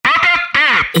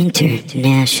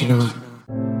International.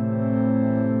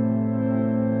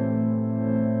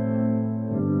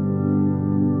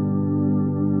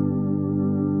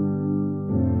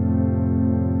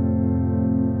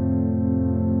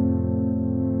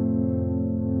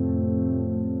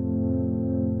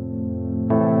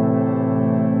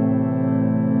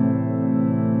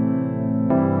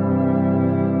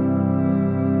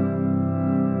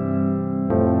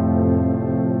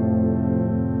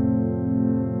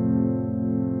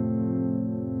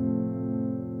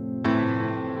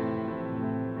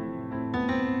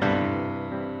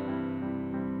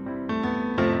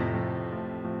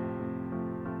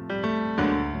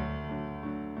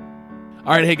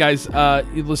 All right, hey guys.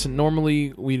 Listen.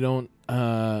 Normally we don't.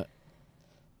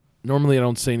 Normally I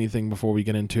don't say anything before we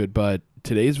get into it, but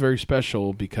today is very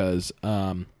special because,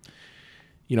 I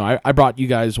brought you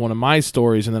guys one of my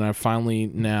stories, and then I finally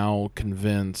now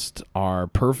convinced our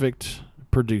perfect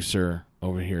producer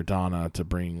over here, Donna, to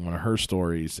bring one of her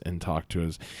stories and talk to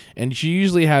us. And she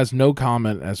usually has no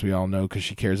comment, as we all know, because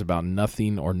she cares about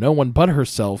nothing or no one but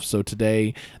herself. So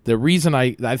today, the reason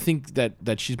I think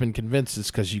that she's been convinced is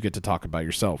because you get to talk about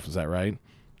yourself. Is that right?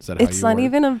 Is that how it's not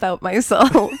even about myself.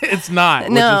 It's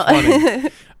not. No. Which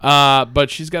is funny.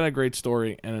 But she's got a great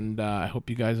story, and I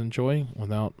hope you guys enjoy.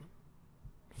 Without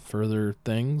further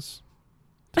things,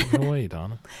 take it away,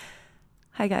 Donna.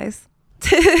 Hi, guys.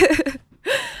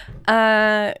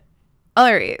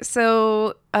 All right.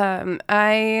 So,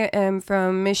 I am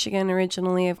from Michigan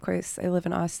originally. Of course, I live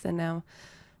in Austin now.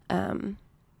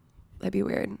 That'd be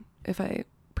weird if I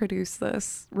produce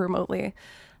this remotely.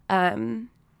 I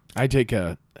take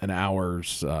an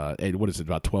hour's, about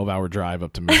 12-hour drive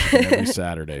up to Michigan every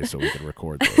Saturday so we can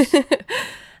record this.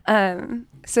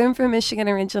 So I'm from Michigan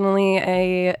originally.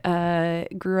 I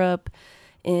grew up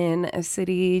in a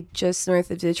city just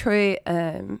north of Detroit.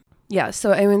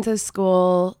 So I went to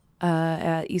school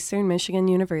at Eastern Michigan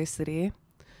University.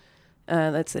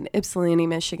 That's in Ypsilanti,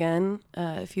 Michigan.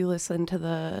 If you listen to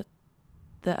the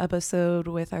episode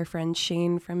with our friend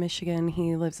Shane from Michigan,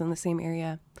 he lives in the same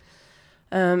area.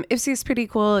 Ypsi is pretty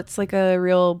cool. It's like a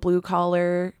real blue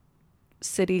collar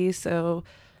city. So,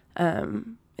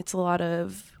 it's a lot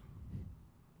of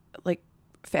like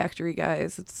factory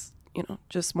guys. It's,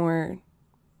 just more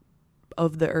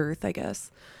of the earth, I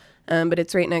guess. But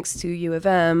it's right next to U of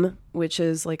M, which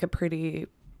is like a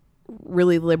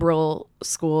really liberal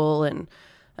school and,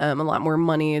 a lot more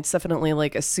money. It's definitely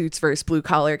like a suits versus blue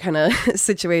collar kind of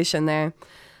situation there.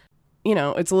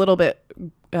 It's a little bit,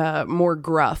 more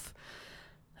gruff.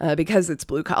 Because it's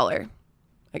blue collar,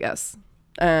 I guess.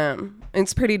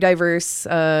 It's a pretty diverse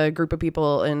group of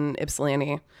people in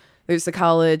Ypsilanti. There's the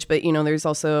college, but there's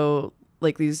also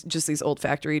like these old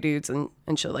factory dudes and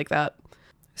shit like that.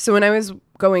 So when I was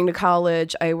going to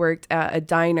college, I worked at a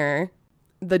diner,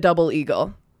 the Double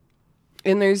Eagle.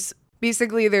 And there's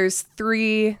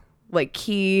three like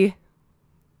key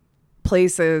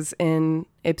places in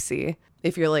Ypsi.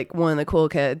 If you're like one of the cool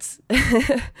kids,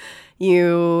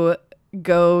 you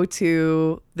go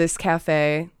to this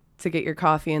cafe to get your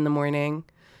coffee in the morning.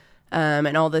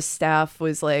 And all the staff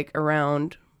was like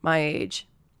around my age.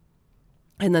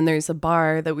 And then there's a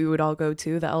bar that we would all go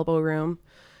to, the Elbow Room,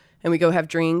 and we go have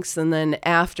drinks. And then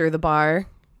after the bar,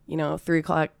 3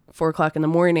 o'clock, 4 o'clock in the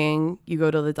morning, you go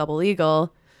to the Double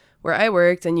Eagle where I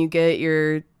worked, and you get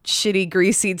your shitty,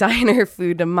 greasy diner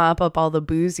food to mop up all the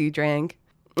booze you drank.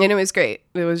 And it was great.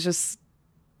 It was just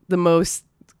the most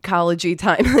college-y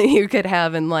time that you could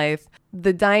have in life.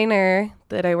 The diner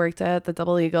that I worked at, the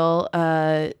Double Eagle,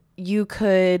 there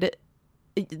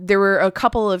were a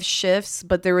couple of shifts,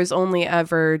 but there was only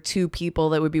ever 2 people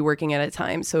that would be working at a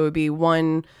time. So it would be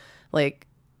one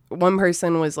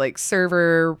person was like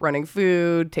server, running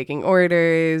food, taking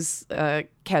orders,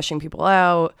 cashing people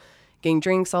out, getting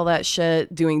drinks, all that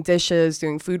shit, doing dishes,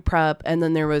 doing food prep, and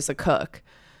then there was a cook.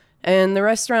 And the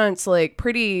restaurant's like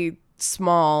pretty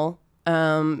small.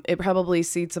 It probably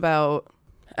seats about,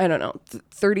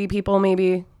 30 people,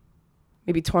 maybe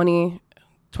 20,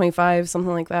 25,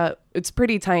 something like that. It's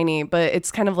pretty tiny, but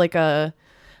it's kind of like a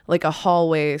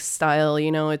hallway style,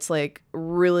 it's like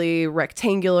really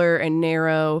rectangular and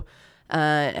narrow.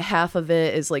 Half of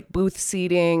it is like booth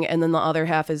seating, and then the other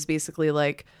half is basically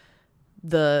like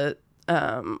the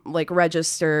like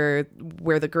register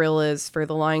where the grill is for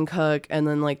the line cook, and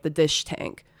then like the dish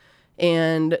tank.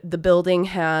 And the building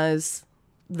has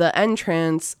the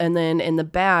entrance, and then in the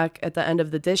back at the end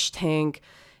of the dish tank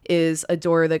is a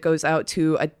door that goes out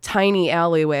to a tiny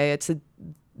alleyway.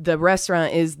 The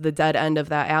restaurant is the dead end of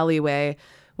that alleyway,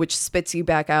 which spits you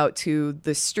back out to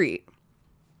the street,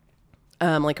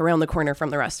 like around the corner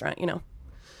from the restaurant,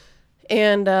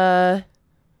 And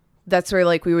that's where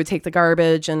like we would take the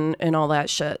garbage and all that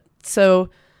shit. So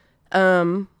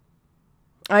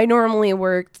I normally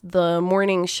worked the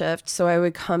morning shift, so I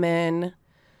would come in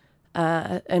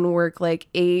and work like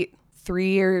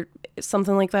 8-3 or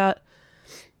something like that.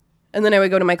 And then I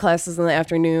would go to my classes in the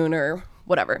afternoon or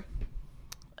whatever.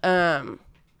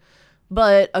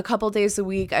 But a couple days a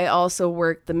week, I also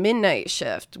work the midnight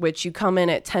shift, which you come in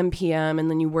at 10 p.m. and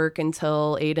then you work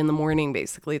until 8 in the morning,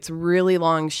 basically. It's a really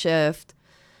long shift.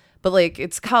 But, like,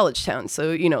 it's college town.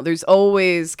 So, you know, there's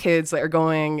always kids that are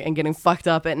going and getting fucked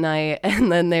up at night.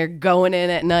 And then they're going in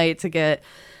at night to get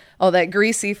all that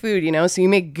greasy food, you know. So you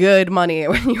make good money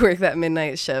when you work that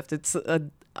midnight shift. It's a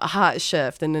hot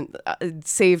shift. And it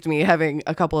saved me having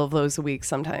a couple of those a week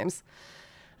sometimes.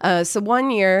 So one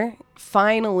year,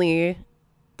 finally,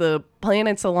 the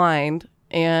planets aligned.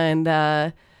 And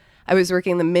I was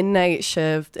working the midnight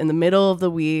shift in the middle of the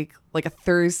week, like a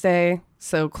Thursday.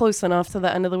 So close enough to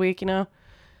the end of the week, you know?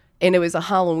 And it was a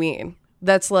Halloween.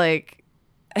 That's like,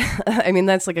 I mean,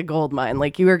 that's like a gold mine.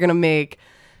 Like, you are going to make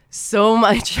so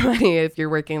much money if you're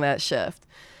working that shift.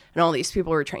 And all these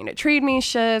people were trying to trade me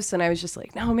shifts. And I was just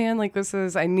like, no, man, like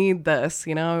I need this,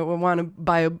 you know? I want to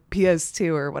buy a PS2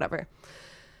 or whatever.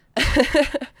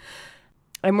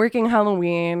 I'm working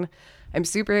Halloween. I'm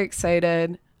super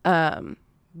excited. The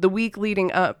week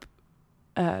leading up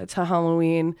to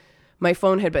Halloween, my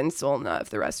phone had been stolen out of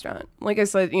the restaurant. Like I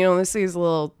said, you know, this is a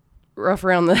little rough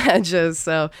around the edges.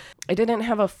 So I didn't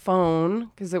have a phone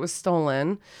because it was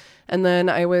stolen. And then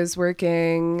I was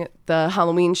working the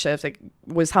Halloween shift. It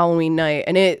was Halloween night.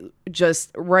 And it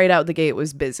just right out the gate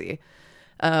was busy.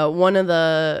 One of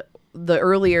the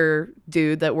earlier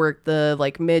dude that worked the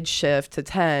like mid shift to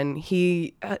 10,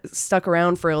 he stuck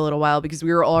around for a little while because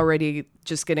we were already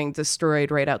just getting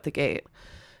destroyed right out the gate.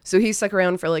 So he stuck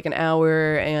around for like an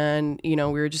hour and, you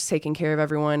know, we were just taking care of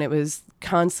everyone. It was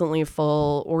constantly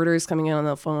full, orders coming in on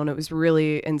the phone. It was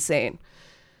really insane.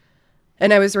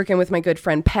 And I was working with my good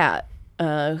friend, Pat,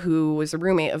 who was a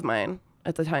roommate of mine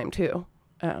at the time too,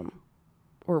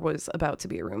 or was about to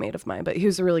be a roommate of mine, but he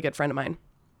was a really good friend of mine.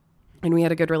 And we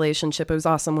had a good relationship. It was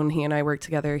awesome when he and I worked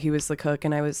together. He was the cook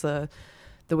and I was the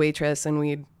waitress, and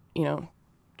we'd, you know,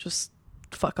 just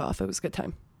fuck off. It was a good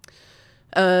time.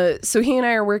 So he and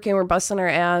I are working, we're busting our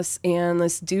ass, and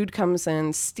this dude comes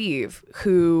in, Steve,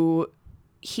 who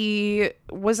he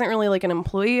wasn't really like an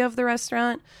employee of the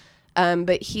restaurant,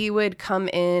 but he would come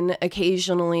in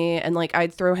occasionally and like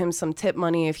I'd throw him some tip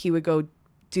money if he would go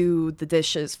do the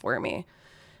dishes for me.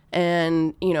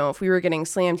 And, you know, if we were getting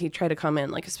slammed, he'd try to come in,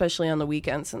 like especially on the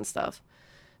weekends and stuff.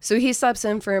 So he stops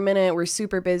in for a minute. We're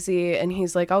super busy. And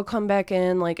he's like, I'll come back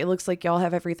in. Like, it looks like y'all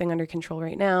have everything under control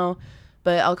right now.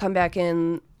 But I'll come back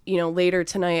in, you know, later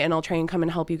tonight and I'll try and come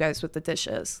and help you guys with the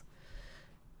dishes.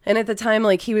 And at the time,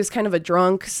 like, he was kind of a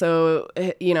drunk. So,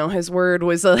 you know, his word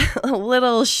was a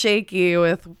little shaky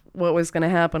with what was going to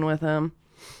happen with him.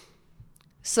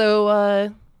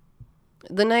 So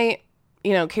the night,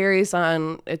 you know, carries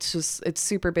on. It's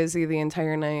super busy the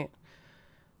entire night.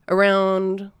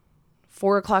 Around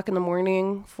 4 o'clock in the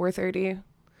morning, 4:30,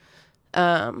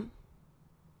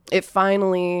 it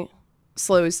finally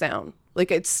slows down.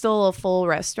 Like, it's still a full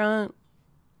restaurant,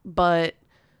 but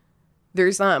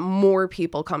there's not more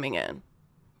people coming in.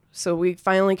 So we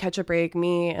finally catch a break.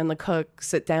 Me and the cook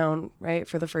sit down, right,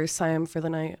 for the first time for the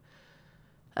night.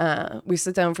 We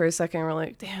sit down for a second and we're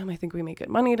like, damn, I think we make good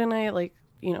money tonight. Like,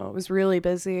 you know, it was really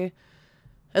busy.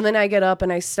 And then I get up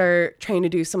and I start trying to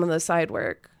do some of the side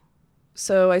work.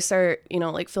 So I start, you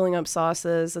know, like filling up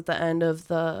sauces at the end of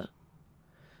the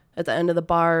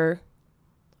bar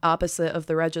opposite of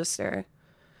the register.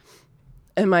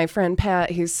 And my friend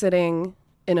Pat, he's sitting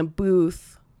in a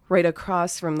booth right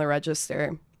across from the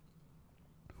register.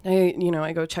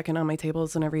 I go checking on my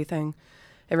tables and everything.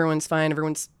 Everyone's fine.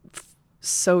 Everyone's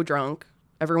so drunk.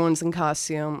 Everyone's in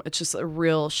costume. It's just a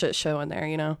real shit show in there,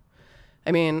 you know?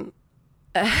 I mean,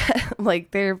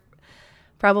 like, there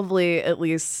probably at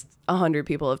least 100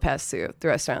 people have passed through the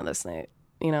restaurant this night,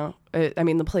 you know? I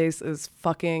mean, the place is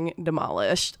fucking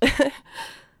demolished.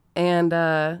 And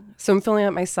so I'm filling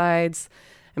up my sides.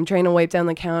 I'm trying to wipe down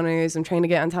the counters. I'm trying to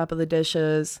get on top of the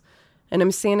dishes. And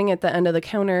I'm standing at the end of the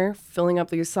counter filling up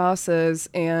these sauces.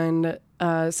 And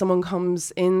someone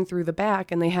comes in through the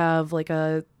back and they have like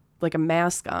a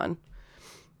mask on.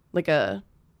 Like a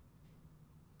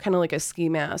kind of like a ski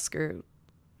mask or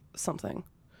something.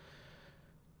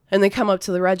 And they come up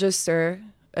to the register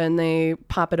and they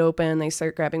pop it open. They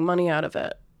start grabbing money out of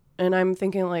it. And I'm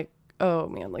thinking like, oh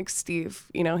man, like Steve,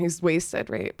 you know, he's wasted,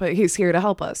 right? But he's here to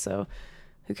help us. So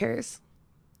who cares?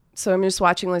 So I'm just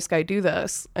watching this guy do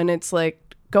this. And it's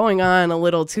like going on a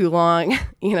little too long.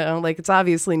 Like, it's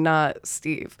obviously not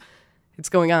Steve. It's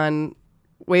going on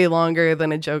way longer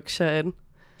than a joke should.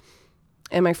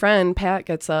 And my friend Pat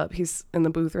gets up. He's in the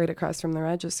booth right across from the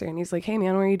register, and he's like, "Hey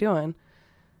man, what are you doing?"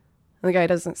 And the guy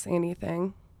doesn't say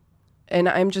anything. And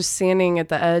I'm just standing at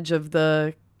the edge of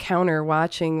the counter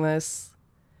watching this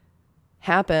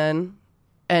happen.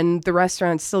 And the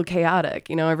restaurant's still chaotic.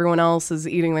 Everyone else is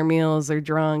eating their meals. They're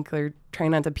drunk. They're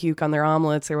trying not to puke on their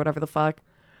omelets or whatever the fuck.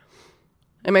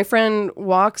 And my friend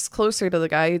walks closer to the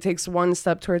guy. He takes one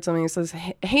step towards him and he says,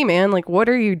 "Hey man, like, what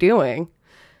are you doing?"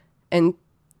 And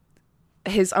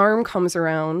his arm comes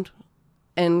around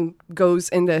and goes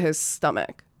into his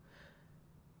stomach.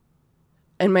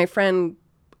 And my friend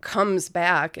comes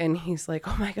back and he's like,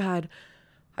 "Oh my God,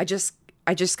 I just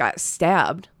got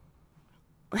stabbed."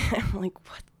 I'm like,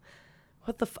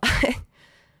 what the fuck?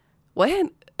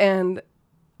 What? And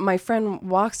my friend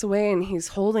walks away and he's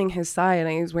holding his side and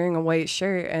he's wearing a white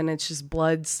shirt and it's just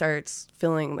blood starts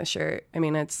filling the shirt. I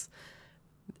mean, it's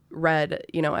red,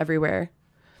 everywhere.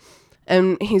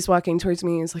 And he's walking towards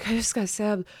me. He's like, "I just got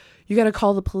stabbed. You got to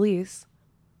call the police."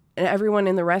 And everyone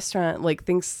in the restaurant like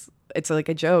thinks it's like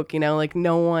a joke, like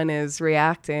no one is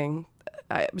reacting.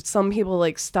 Some people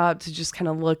like stopped to just kind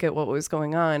of look at what was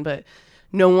going on, but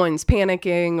no one's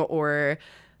panicking or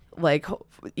like,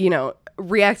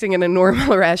 reacting in a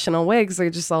normal, rational way because they're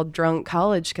just all drunk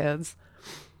college kids.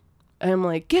 And I'm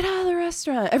like, "Get out of the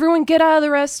restaurant. Everyone get out of the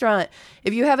restaurant.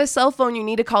 If you have a cell phone, you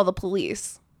need to call the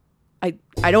police."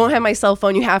 I don't have my cell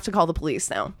phone. You have to call the police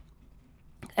now.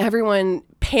 Everyone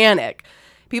panic.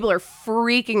 People are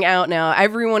freaking out now.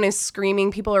 Everyone is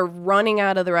screaming. People are running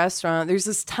out of the restaurant. There's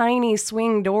this tiny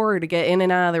swing door to get in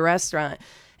and out of the restaurant.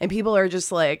 And people are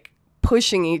just like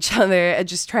pushing each other and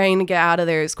just trying to get out of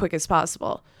there as quick as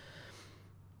possible.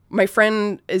 My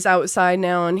friend is outside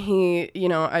now and he,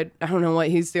 I don't know what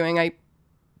he's doing.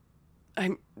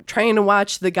 I'm trying to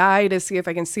watch the guy to see if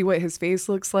I can see what his face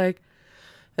looks like.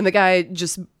 And the guy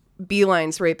just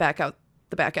beelines right back out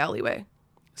the back alleyway.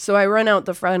 So I run out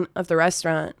the front of the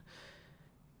restaurant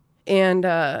and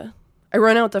I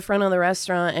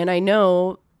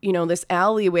know, this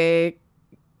alleyway,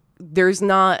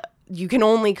 you can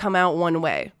only come out one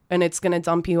way and it's going to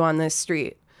dump you on this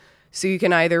street. So you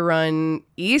can either run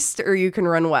east or you can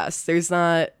run west. That's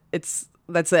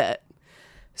it.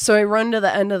 So I run to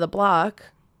the end of the block,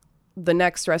 the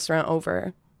next restaurant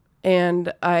over,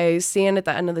 and I stand at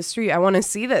the end of the street. I want to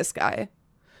see this guy.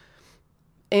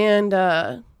 And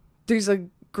there's a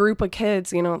group of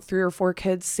kids, 3 or 4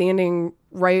 kids standing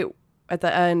right at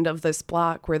the end of this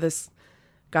block where this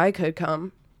guy could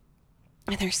come.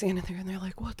 And they're standing there and they're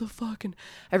like, "What the fuck?" And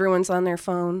everyone's on their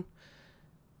phone.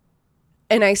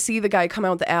 And I see the guy come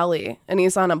out the alley and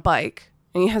he's on a bike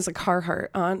and he has a Carhartt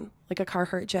on, like a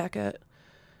Carhartt jacket.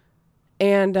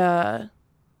 And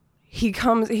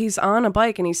he's on a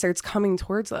bike and he starts coming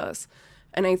towards us.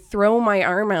 And I throw my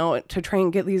arm out to try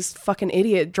and get these fucking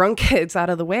idiot drunk kids out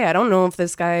of the way. I don't know if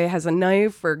this guy has a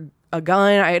knife or a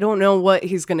gun. I don't know what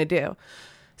he's going to do.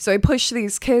 So I push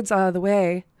these kids out of the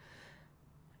way.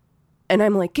 And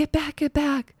I'm like, "Get back, get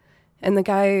back." And the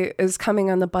guy is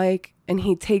coming on the bike and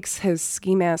he takes his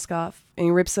ski mask off and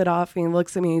he rips it off and he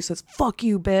looks at me and he says, "Fuck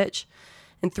you, bitch,"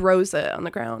 and throws it on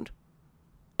the ground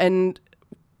and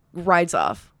rides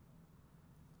off.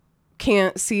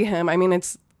 Can't see him. I mean,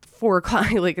 it's 4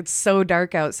 o'clock. Like, it's so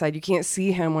dark outside. You can't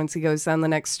see him once he goes down the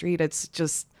next street. It's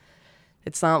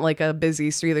not like a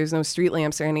busy street. There's no street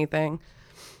lamps or anything.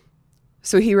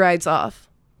 So he rides off.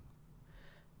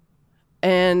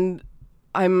 And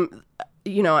I'm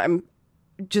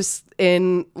just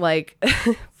in like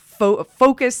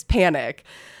focused panic.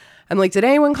 I'm like, "Did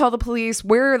anyone call the police?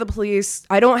 Where are the police?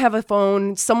 I don't have a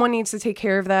phone. Someone needs to take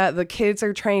care of that." The kids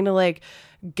are trying to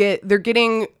they're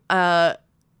getting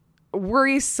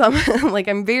worrisome. Like,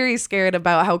 I'm very scared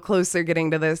about how close they're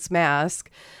getting to this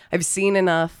mask. I've seen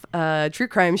enough true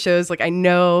crime shows. Like, I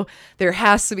know there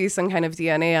has to be some kind of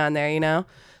DNA on there,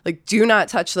 Like, do not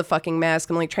touch the fucking mask.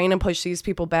 I'm like trying to push these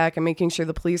people back and making sure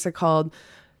the police are called.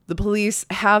 The police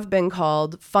have been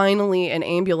called. Finally, an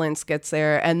ambulance gets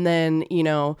there. And then,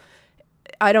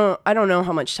 I don't know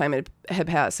how much time it had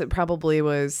passed. It probably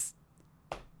was,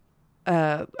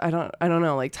 I don't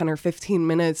know, like 10 or 15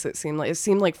 minutes. It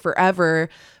seemed like forever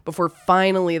before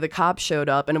finally the cops showed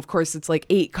up. And of course it's like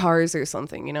 8 cars or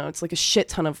something, it's like a shit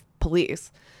ton of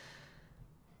police.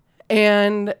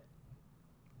 And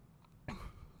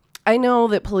I know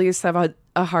that police have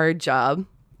a hard job.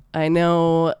 I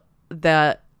know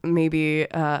that maybe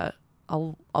a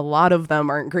lot of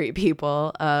them aren't great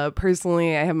people.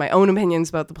 Personally, I have my own opinions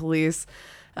about the police.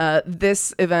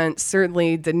 This event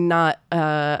certainly did not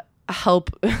help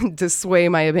dissuade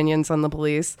my opinions on the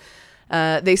police.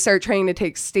 They start trying to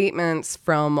take statements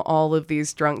from all of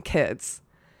these drunk kids.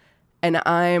 And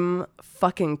I'm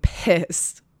fucking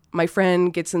pissed. My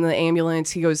friend gets in the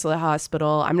ambulance. He goes to the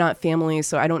hospital. I'm not family,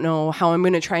 so I don't know how I'm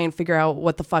going to try and figure out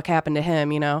what the fuck happened to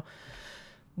him, you know?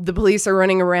 The police are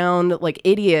running around like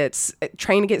idiots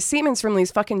trying to get statements from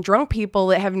these fucking drunk people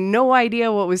that have no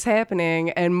idea what was happening.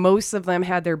 And most of them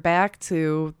had their back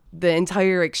to the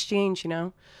entire exchange, you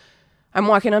know? I'm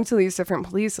walking up to these different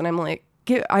police and I'm like,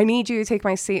 I need you to take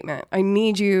my statement. I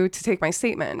need you to take my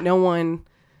statement. No one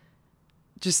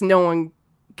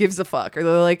gives a fuck. Or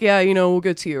they're like, yeah, you know, we'll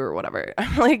get to you or whatever.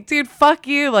 I'm like, dude, fuck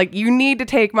you. Like, you need to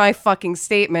take my fucking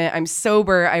statement. I'm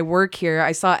sober. I work here.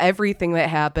 I saw everything that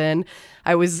happened.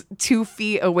 I was 2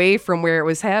 feet away from where it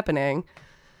was happening.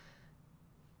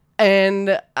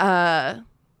 And I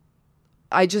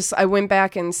went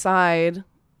back inside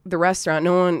the restaurant.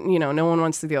 No one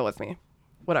wants to deal with me.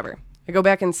 Whatever. I go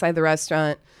back inside the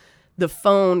restaurant. The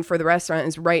phone for the restaurant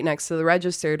is right next to the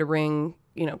register to ring,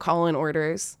 call in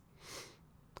orders.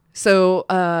 So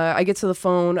I get to the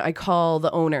phone. I call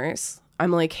the owners.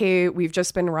 I'm like, hey, we've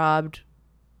just been robbed.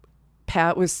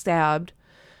 Pat was stabbed.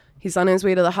 He's on his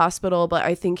way to the hospital, but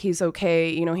I think he's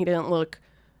okay. He didn't look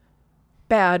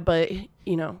bad, but,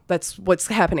 that's what's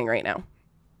happening right now.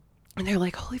 And they're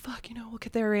like, holy fuck, we'll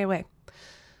get there right away.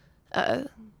 And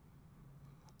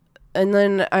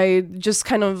then I just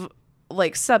kind of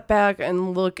like step back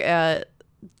and look at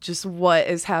just what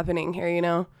is happening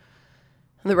here,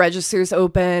 The register's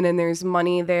open and there's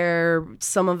money there.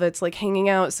 Some of it's like hanging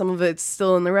out. Some of it's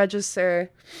still in the register.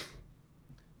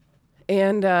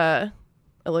 And I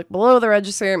look below the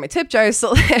register. My tip jar is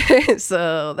still there.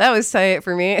 So that was tight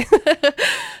for me. A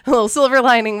little silver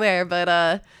lining there.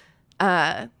 But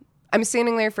I'm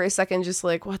standing there for a second just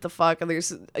like, what the fuck?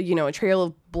 There's, a trail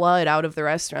of blood out of the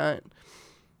restaurant.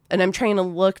 And I'm trying to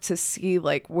look to see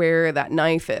like where that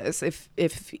knife is. If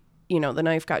the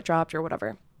knife got dropped or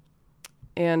whatever.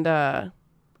 And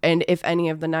if any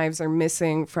of the knives are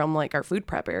missing from like our food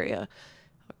prep area,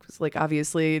 because like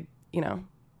obviously,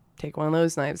 take one of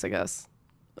those knives, I guess,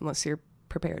 unless you're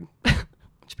prepared,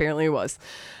 which apparently it was.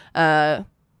 So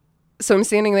I'm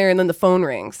standing there and then the phone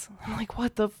rings. I'm like,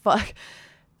 what the fuck?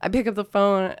 I pick up the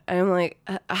phone and I'm like,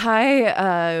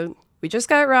 hi, we just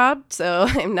got robbed, so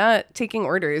I'm not taking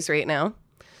orders right now.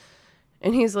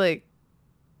 And he's like,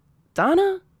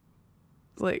 Donna?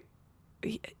 Like,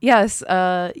 yes,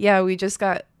 yeah, we just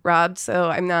got robbed, so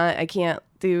I can't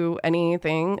do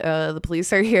anything. The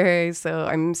police are here, so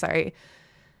I'm sorry.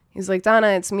 He's like, Donna,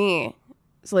 it's me.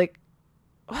 It's like,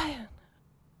 what?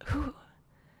 Who?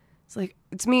 It's like,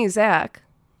 it's me, Zach.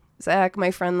 Zach,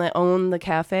 my friend that owned the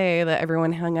cafe that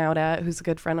everyone hung out at, who's a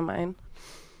good friend of mine.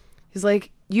 He's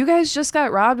like, you guys just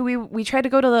got robbed. We tried to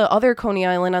go to the other Coney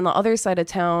Island on the other side of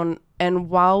town, and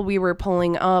while we were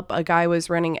pulling up, a guy was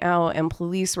running out and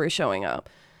police were showing up.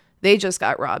 They just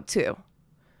got robbed too.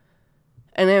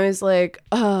 And I was like,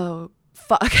 oh,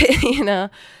 fuck,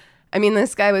 I mean,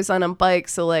 this guy was on a bike,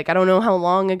 so like, I don't know how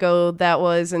long ago that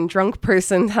was in drunk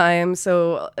person time.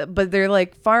 So, but they're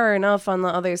like far enough on the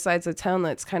other sides of town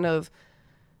that it's kind of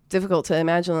difficult to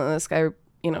imagine that this guy,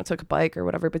 took a bike or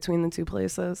whatever between the two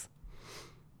places.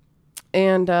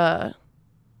 And I'm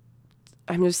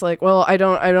just like, well, I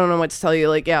don't know what to tell you.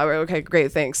 Like, yeah, okay,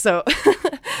 great, thanks. So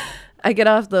I get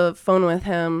off the phone with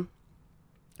him,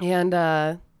 and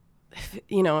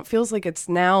it feels like it's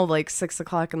now like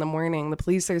 6:00 in the morning. The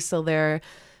police are still there.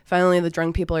 Finally, the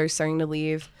drunk people are starting to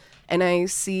leave, and I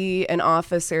see an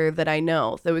officer that I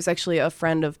know that was actually a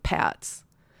friend of Pat's.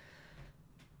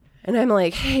 And I'm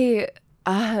like, hey,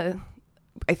 I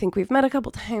think we've met a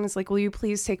couple times. Like, will you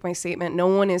please take my statement? No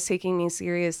one is taking me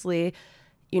seriously.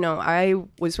 I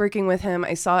was working with him.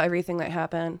 I saw everything that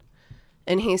happened.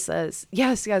 And he says,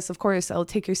 yes, of course. I'll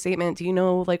take your statement. Do you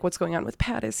know, like, what's going on with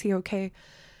Pat? Is he okay?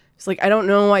 It's like, I don't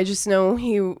know. I just know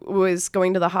he was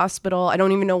going to the hospital. I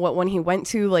don't even know what one he went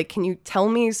to. Like, can you tell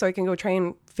me so I can go try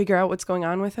and figure out what's going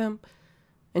on with him?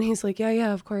 And he's like,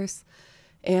 yeah, of course.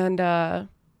 And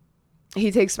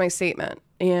he takes my statement.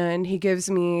 And he gives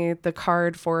me the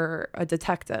card for a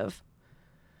detective.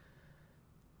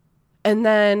 And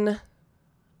then,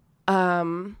 I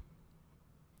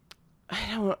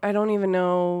don't even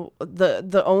know.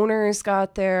 The owners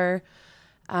got there.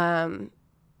 And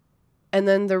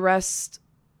then the rest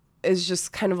is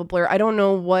just kind of a blur. I don't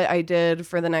know what I did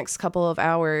for the next couple of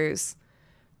hours.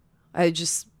 I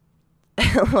just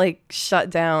like shut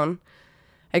down.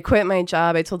 I quit my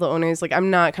job. I told the owners, like, I'm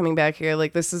not coming back here.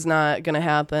 Like, this is not going to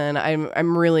happen.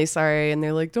 I'm really sorry. And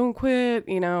they're like, don't quit,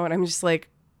 and I'm just like,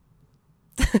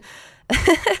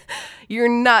 You're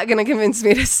not going to convince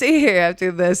me to stay here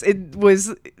after this. It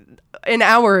was an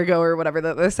hour ago or whatever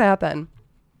that this happened.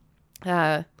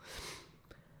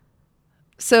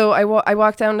 So I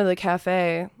walk down to the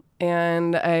cafe,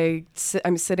 and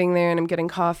I'm sitting there and I'm getting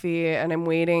coffee and I'm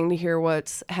waiting to hear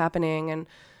what's happening. And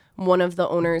one of the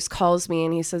owners calls me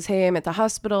and he says, "Hey, I'm at the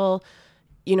hospital.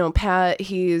 You know, Pat,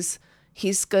 he's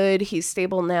good. He's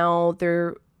stable now.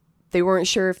 They weren't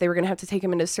sure if they were going to have to take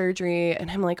him into surgery." And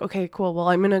I'm like, "Okay, cool. Well,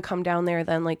 I'm going to come down there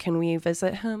then. Like, can we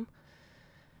visit him?"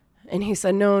 And he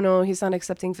said, no, he's not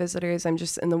accepting visitors. I'm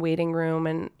just in the waiting room.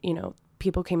 And, you know,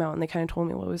 people came out and they kind of told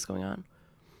me what was going on.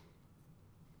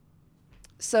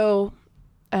 So,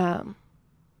 I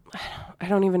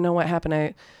don't even know what happened.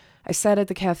 I sat at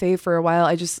the cafe for a while.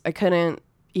 I couldn't,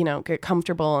 you know, get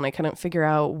comfortable, and I couldn't figure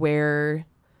out where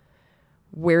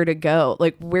to go.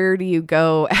 Like, where do you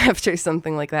go after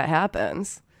something like that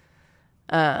happens?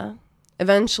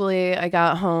 Eventually I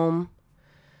got home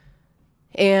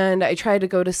and I tried to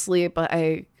go to sleep, but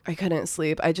I couldn't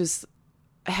sleep. I just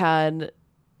had,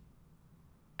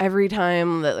 every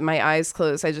time that my eyes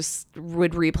closed, I just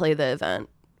would replay the event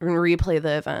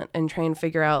and try and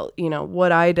figure out, you know,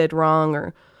 what I did wrong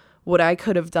or what I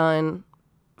could have done.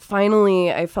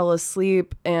 Finally, I fell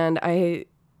asleep and I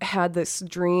had this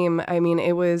dream. I mean,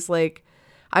 it was like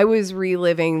I was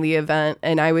reliving the event,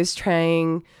 and I was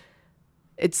trying,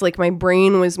 it's like my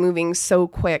brain was moving so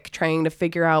quick trying to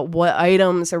figure out what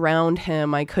items around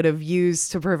him I could have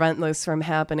used to prevent this from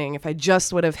happening. If I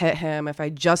just would have hit him, if I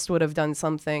just would have done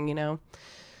something, you know.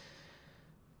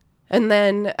 And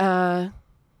then,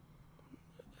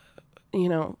 you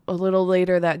know, a little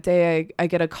later that day, I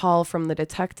get a call from the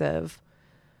detective,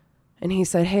 and he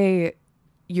said, "Hey,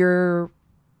 your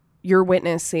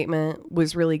witness statement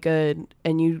was really good,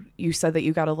 and you said that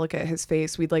you got to look at his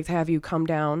face. We'd like to have you come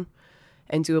down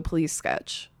and do a police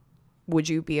sketch. Would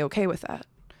you be okay with that?"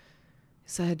 I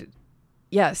said,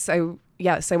 yes, I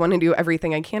want to do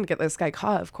everything I can to get this guy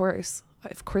caught. Of course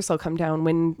I'll come down.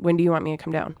 When do you want me to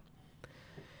come down?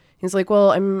 He's like,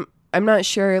 "Well, I'm not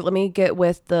sure. Let me get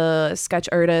with the sketch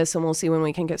artist and we'll see when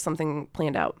we can get something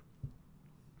planned out."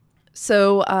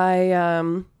 So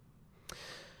I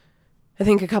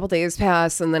think a couple days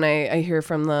pass, and then I hear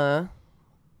from the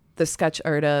sketch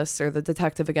artist or the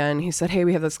detective again. He said, "Hey,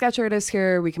 we have the sketch artist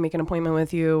here. We can make an appointment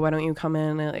with you. Why don't you come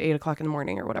in at 8:00 in the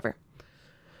morning or whatever?"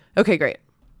 Okay, great.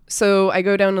 So I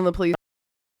go down to the police,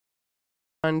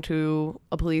 onto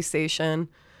a police station.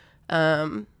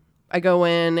 I go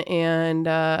in,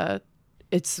 and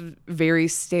it's very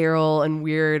sterile and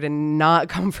weird and not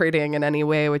comforting in any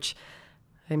way, which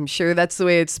I'm sure that's the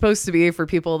way it's supposed to be for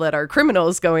people that are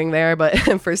criminals going there. But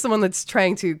for someone that's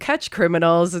trying to catch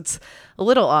criminals, it's a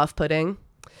little off-putting.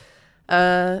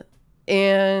 And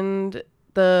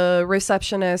the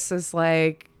receptionist is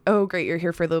like, "Oh, great, you're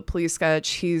here for the police sketch.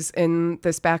 He's in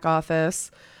this back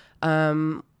office.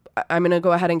 I'm going to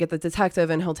go ahead and get the detective,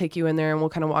 and he'll take you in there, and we'll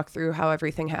kind of walk through how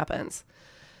everything happens."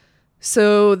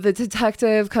 So the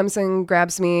detective comes and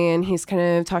grabs me, and he's kind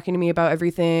of talking to me about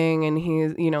everything, and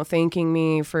he's, you know, thanking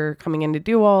me for coming in to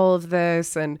do all of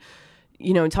this, and,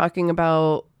 you know, talking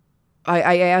about,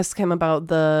 I asked him about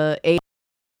the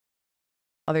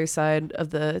other side of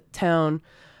the town.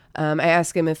 I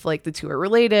asked him if, like, the two are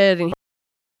related, and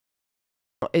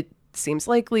it seems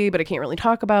likely, but I can't really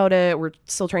talk about it. We're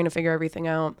still trying to figure everything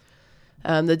out.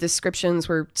 The descriptions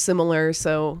were similar,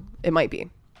 so it might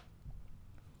be.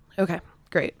 Okay,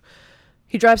 great.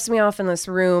 He drops me off in this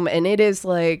room, and it is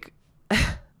like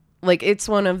it's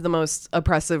one of the most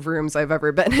oppressive rooms I've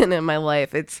ever been in my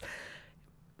life. It's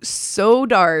so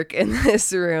dark in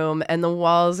this room, and the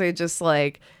walls are just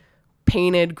like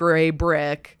painted gray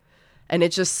brick, and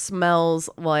it just smells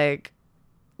like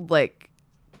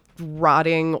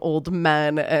rotting old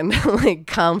men and like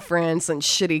conference and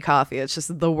shitty coffee. It's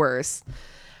just the worst.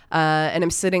 And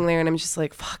I'm sitting there and I'm just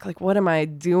like, fuck, like, what am I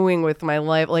doing with my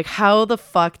life? Like, how the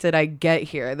fuck did I get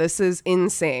here? This is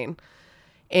insane.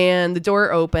 And the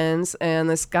door opens and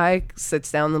this guy sits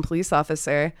down, the police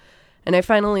officer, and I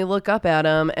finally look up at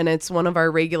him, and it's one of our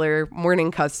regular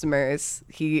morning customers.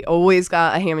 He always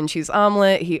got a ham and cheese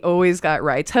omelet. He always got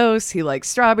rye toast. He liked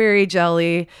strawberry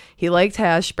jelly. He liked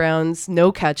hash browns,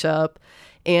 no ketchup.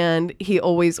 And he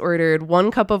always ordered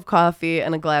 1 cup of coffee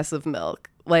and a glass of milk.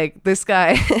 Like, this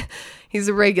guy, he's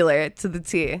a regular to the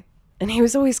T. And he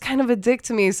was always kind of a dick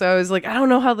to me. So I was like, I don't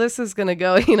know how this is going to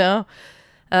go, you know?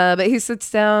 But he sits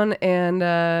down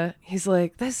and he's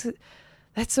like, that's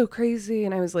so crazy.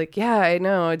 And I was like, yeah, I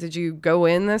know. Did you go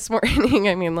in this morning?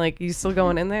 I mean, like, you still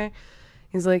going in there?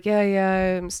 He's like,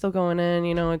 yeah, I'm still going in.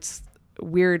 You know, it's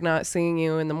weird not seeing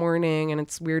you in the morning, and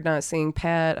it's weird not seeing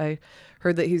Pat. I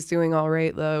heard that he's doing all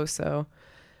right though. So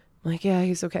I'm like, yeah,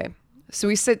 he's okay. So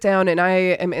we sit down, and I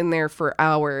am in there for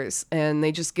hours, and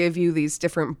they just give you these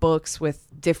different books with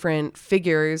different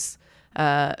figures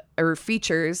or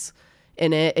features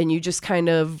in it. And you just kind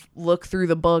of look through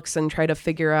the books and try to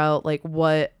figure out like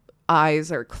what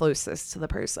eyes are closest to the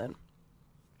person,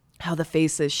 how the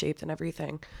face is shaped and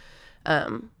everything.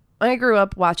 I grew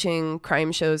up watching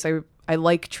crime shows. I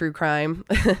like true crime.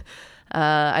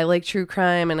 I like true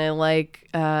crime, and I like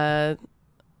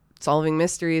solving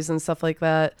mysteries and stuff like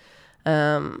that.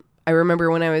 I remember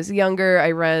when I was younger,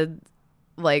 I read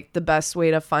like the best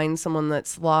way to find someone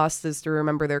that's lost is to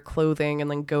remember their clothing and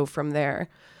then go from there.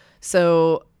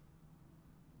 So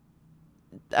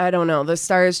I don't know, the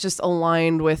stars just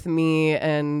aligned with me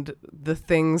and the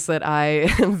things that I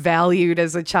valued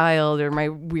as a child, or my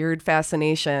weird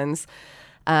fascinations.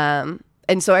 And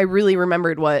so I really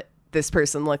remembered what this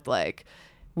person looked like.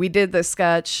 We did the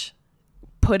sketch,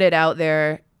 put it out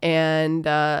there, and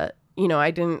I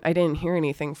didn't hear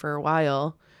anything for a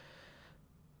while.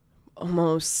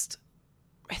 Almost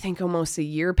a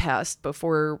year passed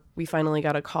before we finally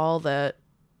got a call that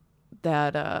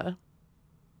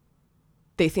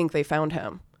they think they found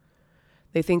him.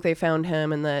 They think they found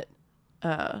him, and that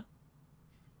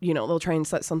they'll try and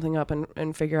set something up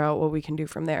and figure out what we can do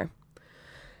from there.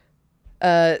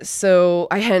 So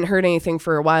I hadn't heard anything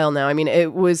for a while now. I mean,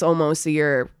 it was almost a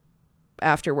year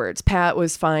afterwards. Pat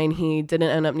was fine. He didn't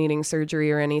end up needing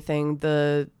surgery or anything.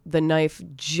 The knife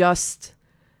just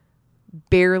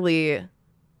barely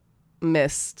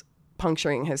missed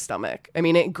puncturing his stomach. I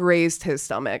mean, it grazed his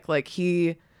stomach. Like,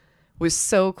 he was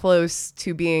so close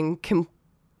to being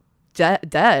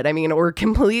dead. I mean, or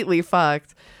completely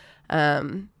fucked.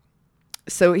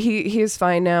 So he is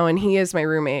fine now, and he is my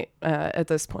roommate at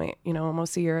this point,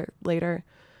 almost a year later.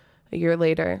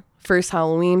 First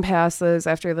Halloween passes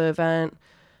after the event.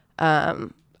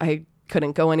 I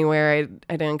couldn't go anywhere.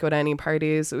 I didn't go to any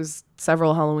parties. It was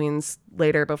several Halloweens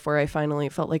later before I finally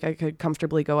felt like I could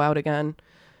comfortably go out again.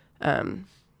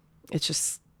 It's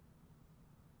just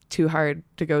too hard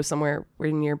to go somewhere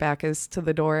when your back is to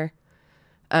the door.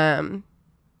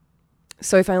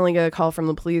 So I finally get a call from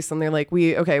the police, and they're like,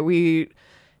 we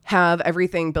have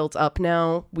everything built up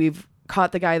now. We've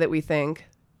caught the guy that we think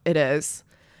it is,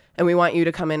 and we want you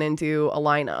to come in and do a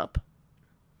lineup.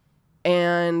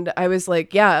 And I was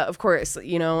like, yeah, of course.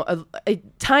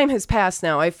 Time has passed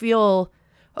now. I feel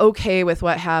okay with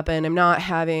what happened. I'm not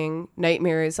having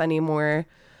nightmares anymore.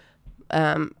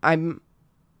 I'm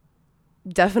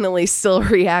definitely still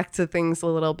react to things a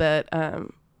little bit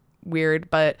weird,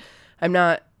 but I'm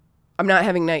not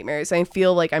having nightmares. I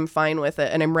feel like I'm fine with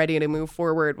it, and I'm ready to move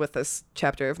forward with this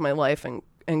chapter of my life and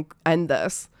end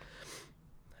this.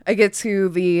 I get to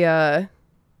the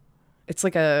it's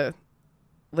like the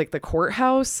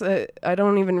courthouse. I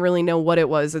don't even really know what it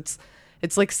was.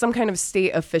 It's like some kind of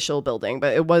state official building,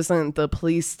 but it wasn't the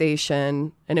police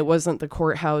station, and it wasn't the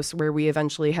courthouse where we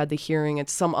eventually had the hearing.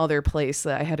 It's some other place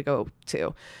that I had to go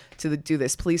to do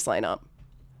this police lineup.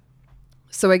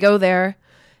 So I go there,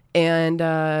 and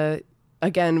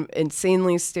again,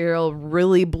 insanely sterile,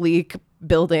 really bleak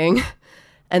building.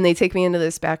 And they take me into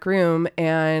this back room,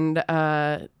 and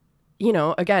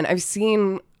again, I've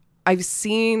seen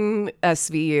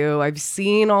SVU. I've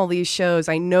seen all these shows.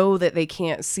 I know that they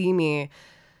can't see me.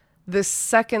 The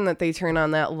second that they turn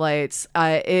on that lights,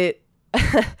 it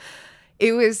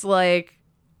was like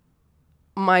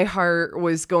my heart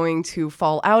was going to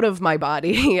fall out of my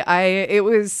body. It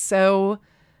was so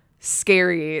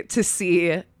scary to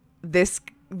see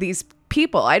these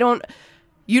people.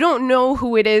 You don't know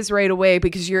who it is right away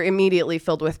because you're immediately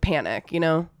filled with panic.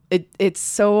 It's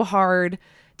so hard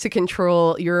to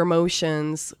control your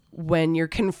emotions when you're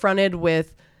confronted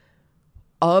with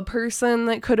a person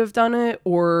that could have done it,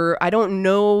 or I don't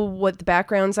know what the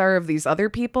backgrounds are of these other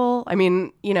people. I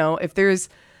mean, if there's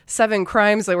 7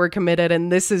 crimes that were committed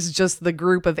and this is just the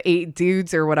group of 8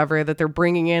 dudes or whatever that they're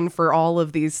bringing in for all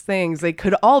of these things, they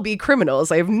could all be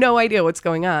criminals. I have no idea what's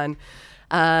going on.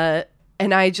 And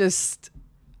I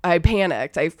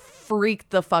panicked. I freaked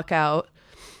the fuck out.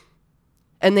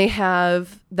 And they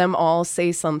have them all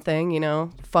say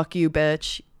something, fuck you,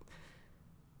 bitch.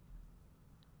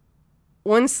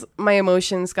 Once my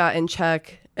emotions got in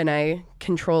check and I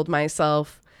controlled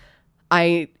myself,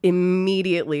 I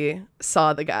immediately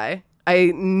saw the guy.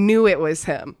 I knew it was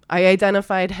him. I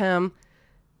identified him,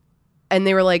 and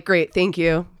they were like, great, thank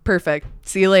you. Perfect.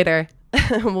 See you later.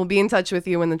 We'll be in touch with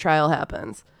you when the trial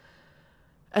happens.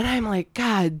 And I'm like,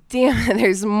 God damn it,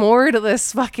 there's more to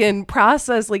this fucking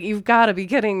process. Like, you've got to be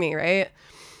kidding me, right?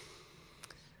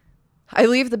 I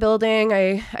leave the building.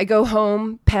 I go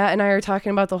home. Pat and I are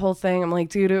talking about the whole thing. I'm like,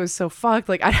 dude, it was so fucked.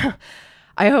 Like,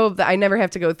 I hope that I never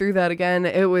have to go through that again.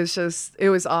 It was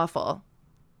awful.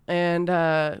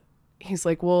 And he's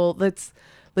like, well, let's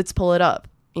pull it up.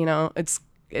 You know,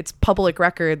 it's public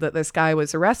record that this guy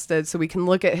was arrested, so we can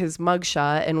look at his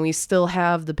mugshot, and we still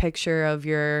have the picture of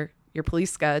your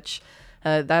police sketch.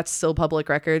 That's still public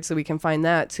record, so we can find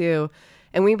that too.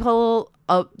 And we pull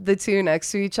up the two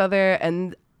next to each other,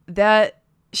 and that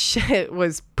shit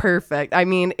was perfect. I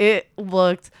mean, it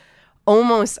looked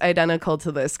almost identical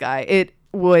to this guy. It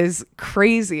was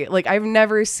crazy. Like, I've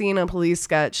never seen a police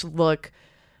sketch look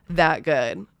that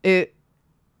good. It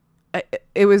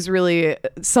was really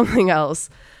something else.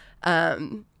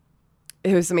 It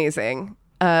was amazing.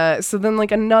 So then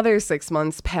like another 6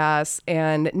 months pass,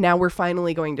 and now we're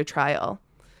finally going to trial.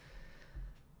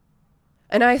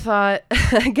 And I thought,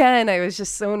 again, I was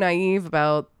just so naive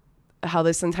about how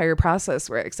this entire process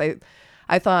works.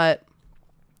 I thought,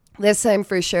 this time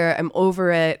for sure, I'm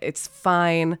over it. It's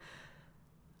fine.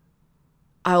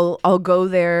 I'll go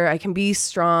there. I can be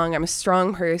strong. I'm a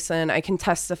strong person. I can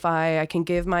testify. I can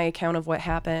give my account of what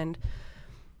happened.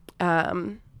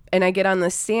 And I get on the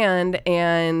stand,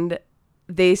 and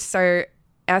they start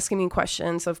asking me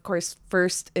questions. Of course,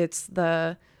 first it's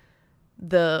the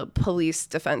police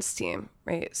defense team,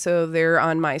 right? So they're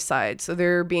on my side. So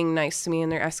they're being nice to me,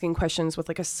 and they're asking questions with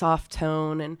like a soft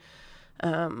tone, and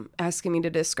asking me to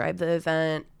describe the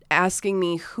event, asking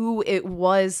me who it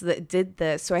was that did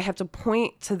this. So I have to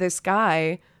point to this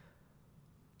guy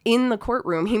in the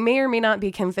courtroom. He may or may not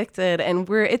be convicted, and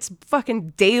it's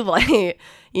fucking daylight.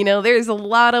 You know, there's a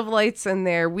lot of lights in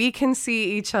there. We can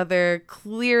see each other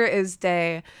clear as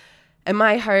day. And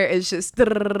my heart is just,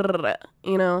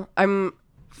 you know, I'm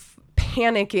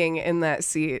panicking in that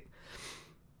seat.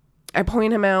 I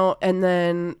point him out, and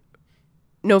then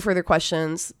no further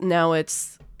questions. Now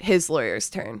it's his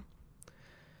lawyer's turn.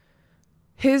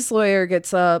 His lawyer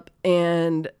gets up,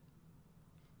 and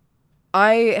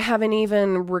I haven't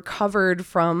even recovered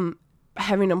from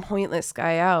having to point this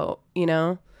guy out, you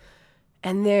know?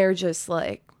 And they're just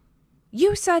like,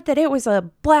 you said that it was a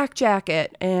black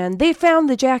jacket, and they found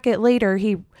the jacket later.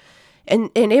 And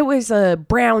it was a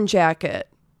brown jacket.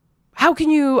 How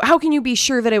can you be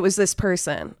sure that it was this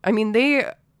person? I mean,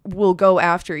 they will go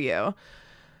after you.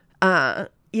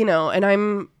 You know, and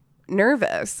I'm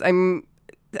nervous. I'm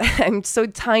so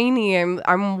tiny.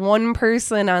 I'm one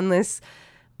person on this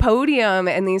podium,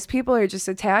 and these people are just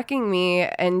attacking me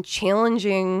and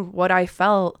challenging what I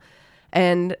felt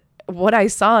and what I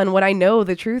saw and what I know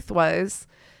the truth was.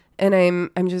 And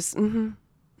I'm just, you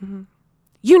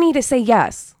need to say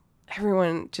yes.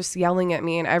 Everyone just yelling at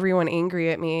me, and everyone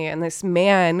angry at me. And this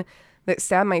man that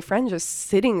stabbed my friend just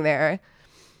sitting there.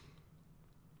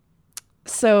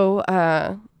 So,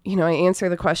 you know, I answer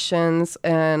the questions,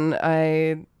 and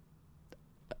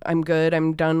I'm good.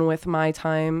 I'm done with my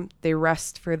time. They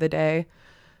rest for the day.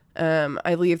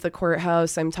 I leave the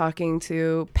courthouse. I'm talking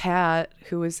to Pat,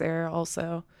 who was there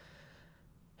also.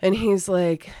 And he's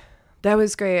like, that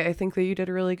was great. I think that you did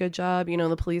a really good job. You know,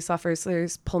 the police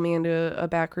officers pull me into a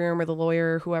back room, or the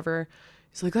lawyer or whoever.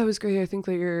 He's like, that was great. I think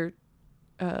that your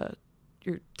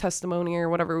testimony or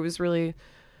whatever was really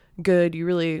good. You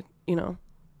really, you know,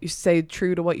 you stayed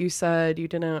true to what you said. You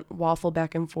didn't waffle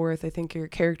back and forth. I think your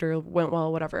character went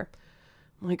well, whatever.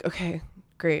 I'm like, okay,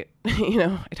 great. You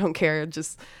know, I don't care.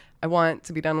 I want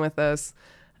to be done with this.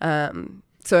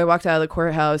 So I walked out of the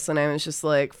courthouse, and I was just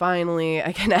like, finally,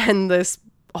 I can end this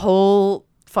whole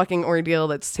fucking ordeal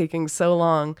that's taking so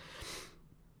long.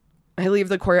 I leave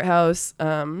the courthouse.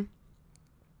 Honestly,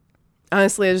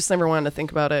 I just never wanted to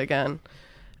think about it again.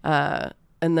 And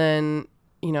then,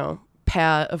 you know,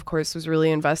 Pat, of course, was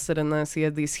really invested in this. He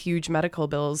had these huge medical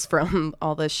bills from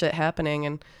all this shit happening,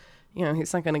 and, you know,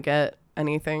 he's not going to get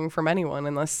anything from anyone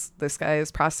unless this guy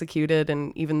is prosecuted.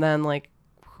 And even then, like,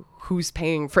 who's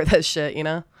paying for this shit, you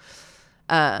know?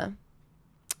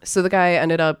 So the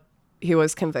guy he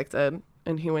was convicted,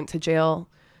 and he went to jail.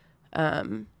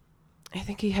 I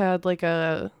think he had like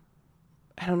a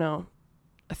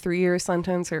 3-year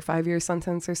sentence or 5-year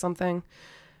sentence or something.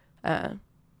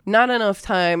 Not enough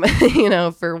time, you know,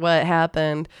 for what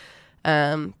happened.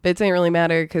 But it didn't really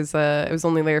matter, because I was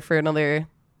only there for another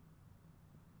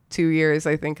 2 years,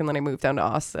 I think, and then I moved down to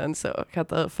Austin, so I got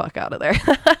the fuck out of there.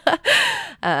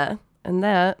 And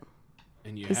that.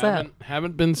 And you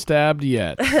haven't been stabbed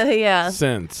yet. Yeah.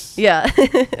 Since. Yeah.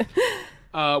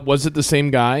 Was it the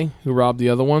same guy who robbed the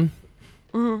other one?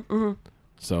 Mm-hmm, mm-hmm.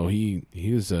 So he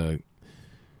was a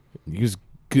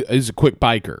quick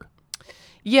biker.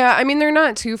 Yeah, I mean, they're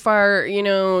not too far,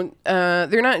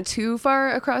 they're not too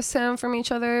far across town from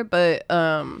each other, but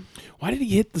why did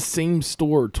he hit the same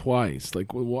store twice?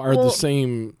 Like, or the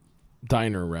same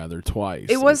diner rather twice?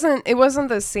 It wasn't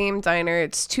the same diner.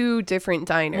 It's two different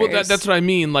diners. Well, that's what I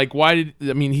mean. Like,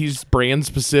 he's brand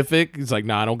specific. He's like,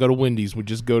 nah, I don't go to Wendy's. We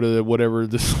just go to whatever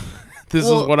this. This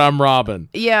is what I'm robbing.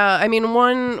 Yeah, I mean,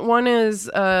 one is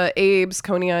Abe's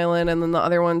Coney Island, and then the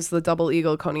other one's the Double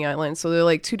Eagle Coney Island. So they're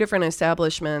like two different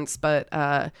establishments, but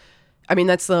I mean,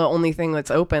 that's the only thing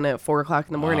that's open at 4:00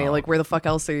 in the morning. Like, where the fuck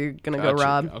else are you gonna go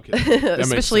rob? Okay.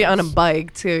 Especially on a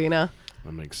bike too, That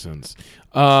makes sense.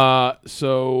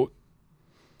 So,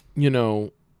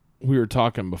 we were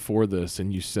talking before this,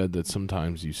 and you said that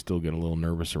sometimes you still get a little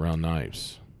nervous around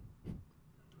knives.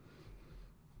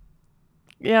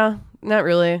 Yeah, not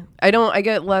really. I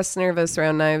get less nervous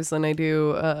around knives than I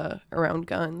do around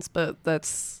guns, but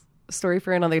that's a story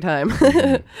for another time.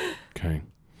 Okay.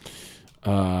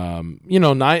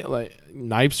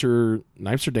 Knives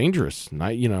are dangerous.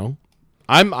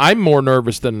 I'm more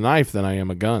nervous than a knife than I am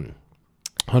a gun.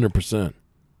 100%.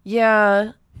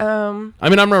 Yeah. I mean,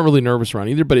 I'm not really nervous around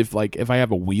either, but if I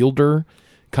have a wielder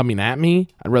coming at me,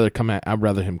 I'd rather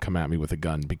him come at me with a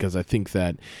gun, because I think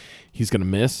that he's going to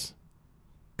miss,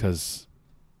 because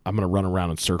I'm going to run around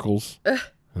in circles and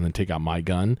then take out my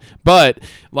gun. But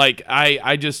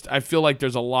I feel like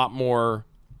there's a lot more.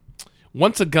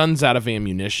 Once a gun's out of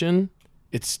ammunition,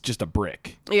 it's just a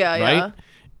brick. Yeah, right? Yeah.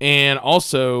 And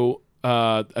also,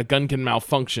 a gun can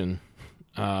malfunction.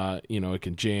 It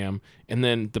can jam. And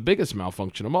then the biggest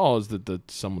malfunction of all is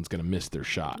that someone's going to miss their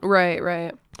shot.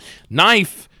 Right.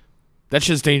 Knife, that's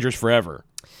just dangerous forever.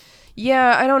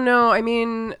 Yeah, I don't know. I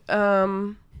mean,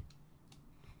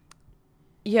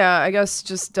 yeah, I guess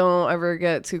just don't ever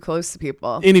get too close to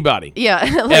people. Anybody. Yeah.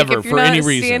 Ever, if you're for not any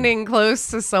reason. standing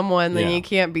close to someone, then you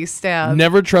can't be stabbed.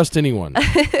 Never trust anyone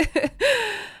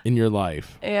in your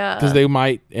life. Yeah. Because they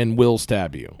might and will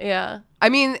stab you. Yeah. I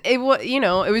mean, it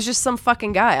was just some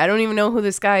fucking guy. I don't even know who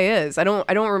this guy is. I don't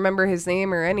remember his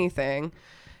name or anything.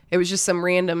 It was just some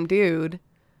random dude.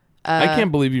 I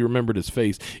can't believe you remembered his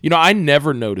face. I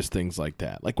never noticed things like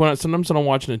that. Like sometimes when I'm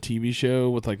watching a TV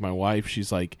show with my wife,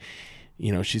 she's like,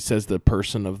 she says the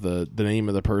person of the name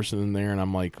of the person in there, and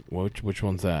I'm like, which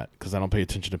one's that? Because I don't pay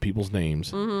attention to people's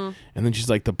names. Mm-hmm. And then she's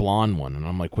like, the blonde one, and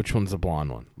I'm like, which one's the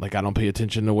blonde one? Like, I don't pay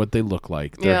attention to what they look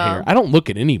like, their hair. I don't look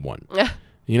at anyone.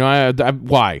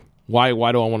 Why? Why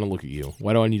do I want to look at you?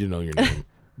 Why do I need to know your name?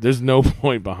 There's no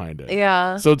point behind it.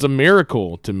 Yeah. So it's a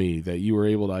miracle to me that you were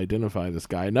able to identify this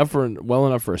guy well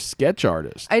enough for a sketch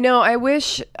artist. I know. I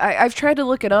wish I've tried to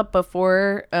look it up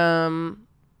before.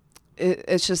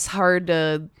 It's just hard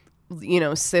to,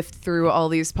 sift through all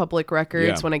these public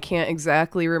records when I can't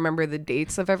exactly remember the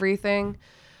dates of everything.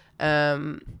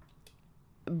 But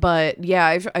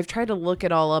yeah, I've tried to look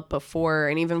it all up before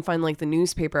and even find the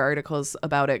newspaper articles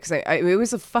about it, because it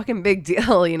was a fucking big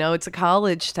deal. It's a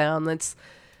college town. That's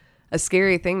a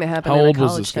scary thing to happen. How in old a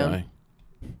college was this town.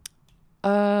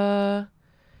 guy?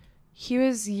 He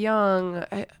was young.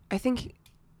 I think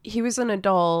he was an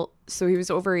adult, so he was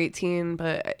over 18,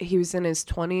 but he was in his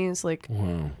 20s,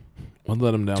 wow. What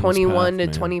let him down? 21 to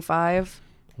 25.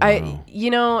 Wow.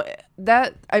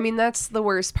 That's the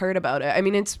worst part about it. I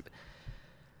mean,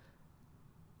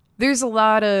 there's a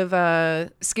lot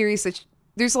of scary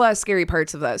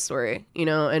parts of that story,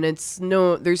 and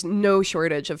there's no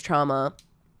shortage of trauma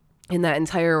in that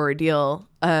entire ordeal.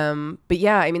 But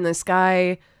yeah, I mean, this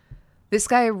guy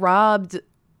robbed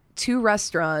 2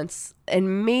 restaurants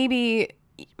and maybe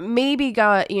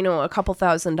got, a couple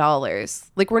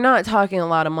 $1,000s. We're not talking a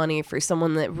lot of money for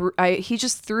someone that he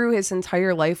just threw his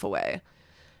entire life away.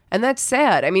 And that's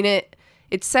sad. I mean,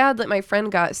 it's sad that my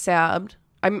friend got stabbed.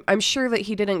 I'm sure that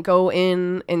he didn't go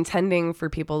in intending for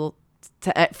people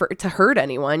to hurt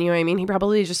anyone. You know what I mean? He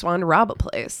probably just wanted to rob a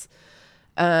place.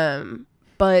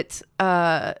 But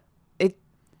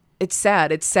it's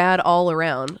sad. It's sad all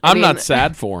around. I'm not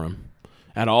sad for him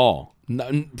at all.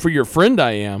 For your friend,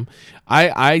 I am.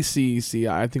 I see.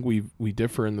 I think we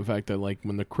differ in the fact that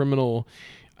when the criminal,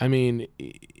 I mean,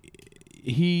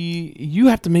 you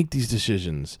have to make these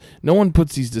decisions. No one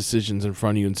puts these decisions in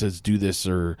front of you and says, do this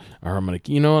or I'm going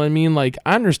to, you know what I mean? I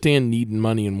understand needing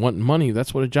money and wanting money.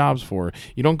 That's what a job's for.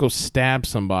 You don't go stab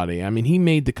somebody. I mean, he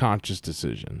made the conscious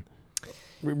decision.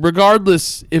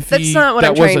 Regardless if that's not what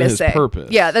I'm trying to say.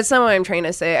 Purpose. Yeah, that's not what I'm trying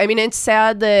to say. I mean, it's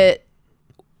sad that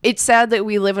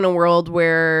we live in a world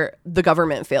where the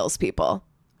government fails people.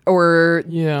 Or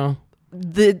yeah.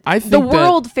 the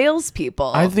world fails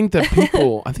people. I think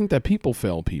that people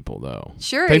fail people though.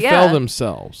 Sure, they yeah. fail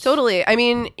themselves. Totally. I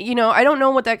mean, I don't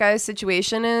know what that guy's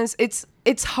situation is.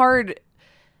 It's hard.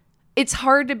 It's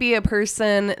hard to be a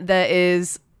person that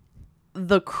is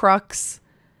the crux.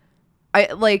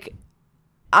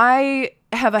 I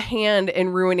have a hand in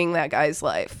ruining that guy's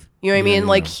life. You know what I mean? Yeah.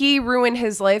 Like, he ruined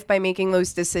his life by making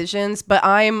those decisions, but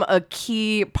I'm a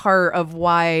key part of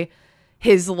why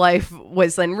his life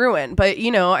was then ruined. But,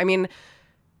 I mean,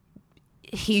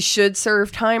 he should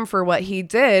serve time for what he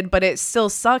did, but it still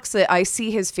sucks that I see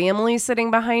his family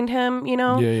sitting behind him,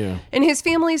 Yeah. and his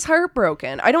family's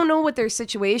heartbroken. I don't know what their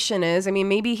situation is. I mean,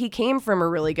 maybe he came from a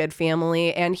really good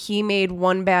family and he made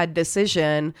one bad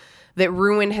decision that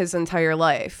ruined his entire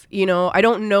life. I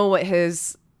don't know what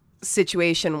his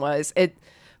situation was.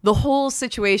 The whole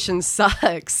situation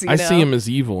sucks. I see him as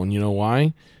evil, and you know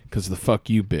why? Because the fuck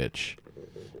you bitch,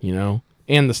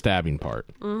 and the stabbing part,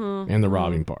 and the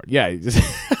robbing part. Yeah,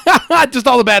 just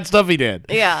all the bad stuff he did.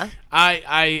 Yeah.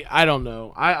 I don't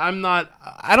know.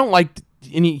 I don't like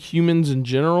any humans in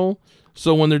general.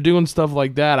 So when they're doing stuff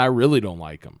like that, I really don't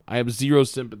like them. I have zero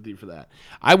sympathy for that.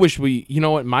 I wish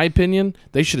in my opinion,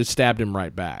 they should have stabbed him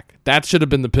right back. That should have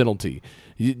been the penalty.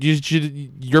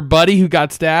 Your buddy who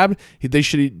got stabbed, they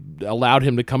should have allowed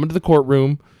him to come into the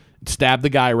courtroom, stab the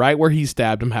guy right where he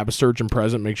stabbed him, have a surgeon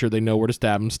present, make sure they know where to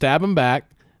stab him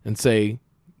back, and say,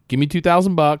 give me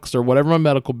 $2,000 or whatever my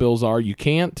medical bills are. You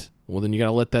can't? Well, then you got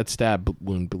to let that stab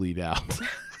wound bleed out.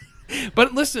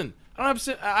 But listen, I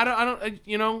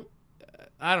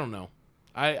don't know.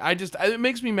 It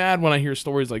makes me mad when I hear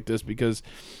stories like this, because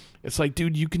it's like,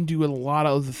 dude, you can do a lot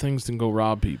of other things than go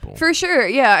rob people. For sure.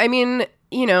 Yeah. I mean,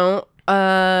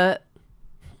 I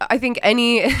think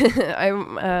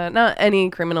not any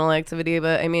criminal activity,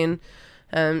 but I mean,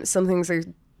 some things are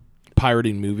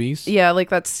pirating movies. Yeah. Like,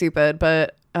 that's stupid.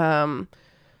 But,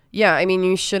 yeah, I mean,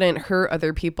 you shouldn't hurt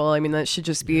other people. I mean, that should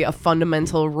just be a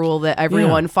fundamental rule that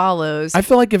everyone follows. I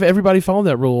feel like if everybody followed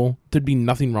that rule, there'd be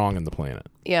nothing wrong on the planet.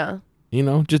 Yeah.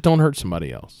 Just don't hurt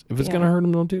somebody else. If it's going to hurt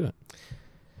them, don't do it.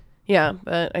 Yeah,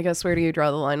 but I guess where do you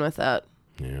draw the line with that?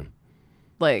 Yeah.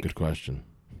 Like, good question.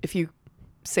 If you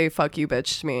say fuck you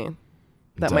bitch to me,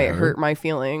 that might hurt my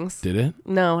feelings. Did it?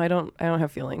 No, I don't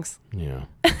have feelings. Yeah.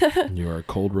 You are a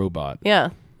cold robot.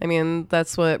 Yeah. I mean,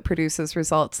 that's what produces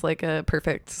results like a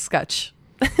perfect sketch.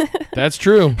 That's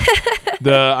true.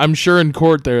 I'm sure in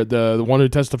court there, the one who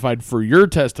testified for your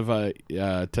testimony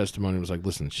was like,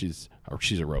 listen, she's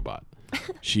a robot.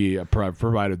 She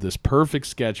provided this perfect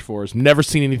sketch for us. Never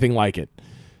seen anything like it.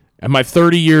 And my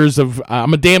 30 years of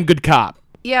I'm a damn good cop.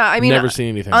 Yeah, I mean, never seen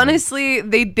anything. Honestly,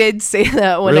 they did say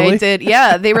that when really? I did.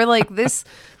 Yeah, they were like, this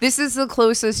is the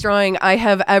closest drawing I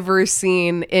have ever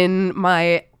seen in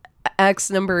my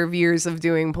X number of years of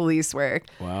doing police work.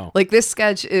 Wow. Like, this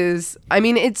sketch is, I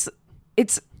mean, it's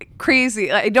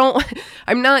crazy.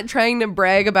 I'm not trying to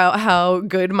brag about how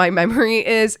good my memory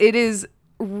is. It is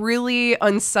really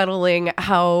unsettling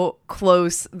how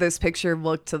close this picture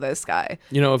looked to this guy.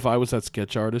 If I was that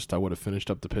sketch artist, I would have finished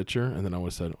up the picture and then I would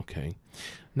have said, okay,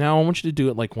 now I want you to do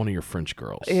it like one of your French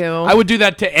girls. Ew. I would do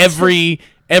that to every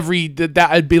that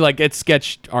I'd be like, it's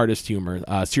sketch artist humor.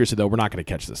 Seriously though, we're not going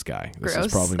to catch this guy. This Gross.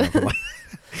 is probably not gonna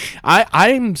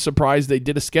I'm surprised they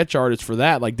did a sketch artist for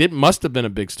that. Like, it must have been a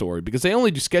big story, because they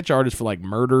only do sketch artists for like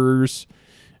murderers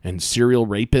and serial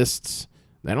rapists.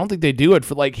 I don't think they do it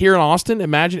for, like, here in Austin.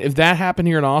 Imagine if that happened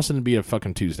here in Austin, it'd be a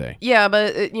fucking Tuesday. Yeah,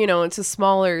 but it's a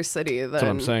smaller city. That's what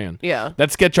I'm saying. Yeah.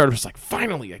 That sketch artist was like,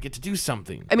 finally, I get to do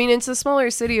something. I mean, it's a smaller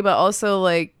city, but also,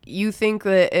 like, you think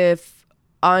that if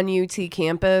on UT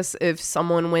campus, if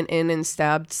someone went in and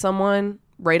stabbed someone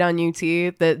right on UT,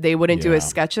 that they wouldn't do a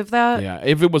sketch of that? Yeah,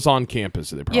 if it was on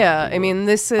campus, they probably would. I mean,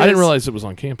 this is... I didn't realize it was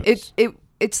on campus.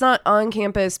 It's not on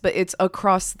campus, but it's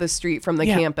across the street from the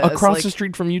campus. Across the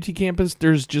street from UT campus,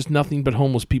 there's just nothing but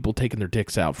homeless people taking their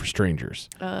dicks out for strangers.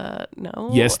 No.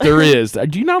 Yes, there is.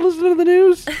 Do you not listen to the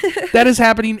news? That is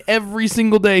happening every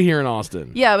single day here in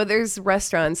Austin. Yeah, but there's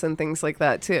restaurants and things like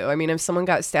that, too. I mean, if someone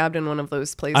got stabbed in one of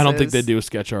those places... I don't think they'd do a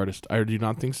sketch artist. I do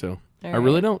not think so. I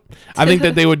really don't. I think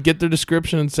that they would get their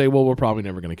description and say, well, we're probably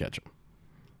never going to catch them.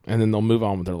 And then they'll move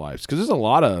on with their lives. Because there's a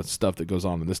lot of stuff that goes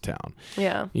on in this town.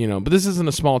 Yeah. But this isn't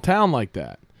a small town like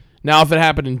that. Now, if it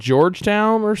happened in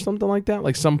Georgetown or something like that,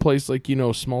 like someplace like,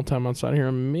 a small town outside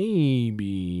here,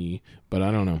 maybe. But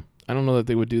I don't know. I don't know that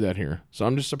they would do that here. So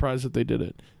I'm just surprised that they did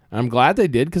it. I'm glad they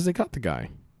did, because they caught the guy.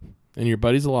 And your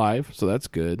buddy's alive, so that's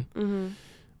good. Mm-hmm.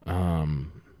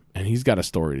 And he's got a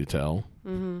story to tell.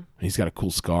 Mm-hmm. He's got a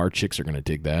cool scar. Chicks are going to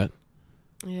dig that.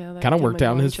 Yeah. Kind of worked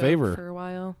out in his favor. For a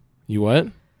while. You what?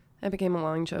 That became a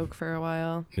long joke for a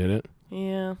while. Did it?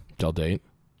 Yeah. Did y'all date?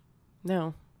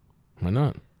 No. Why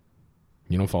not?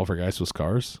 You don't fall for guys with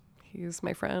scars? He's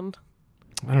my friend.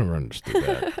 I don't understand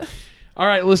that. All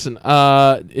right, listen.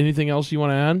 Anything else you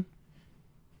want to add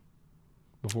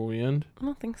before we end? I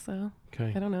don't think so.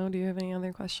 Okay. I don't know. Do you have any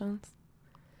other questions?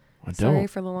 I Sorry don't.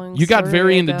 for the long You got story,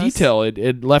 very I into guess. detail.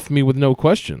 It left me with no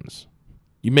questions.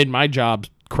 You made my job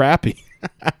crappy.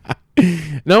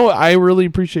 No, I really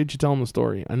appreciate you telling the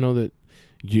story. I know that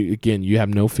you have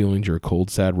no feelings. You're a cold,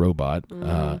 sad robot,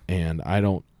 and I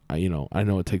don't. I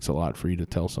know it takes a lot for you to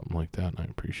tell something like that, and I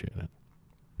appreciate it.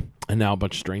 And now a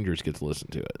bunch of strangers get to listen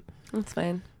to it. That's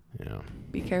fine. Yeah.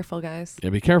 Be careful, guys. Yeah,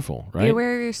 be careful, right? Be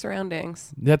aware of your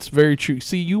surroundings. That's very true.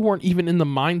 See, you weren't even in the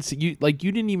mindset. You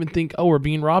didn't even think, oh, we're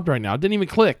being robbed right now. It didn't even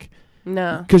click.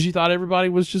 No. Because you thought everybody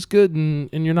was just good and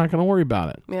you're not going to worry about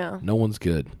it. Yeah. No one's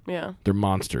good. Yeah. They're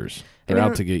monsters. They're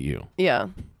out to get you. Yeah.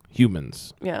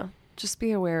 Humans. Yeah. Just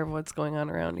be aware of what's going on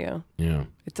around you. Yeah.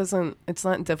 It's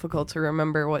not difficult to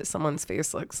remember what someone's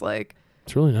face looks like.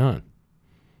 It's really not.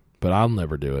 But I'll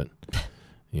never do it.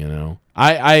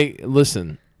 I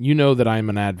listen, you know that I'm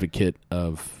an advocate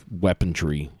of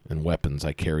weaponry and weapons.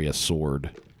 I carry a sword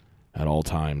at all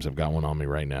times. I've got one on me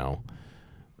right now.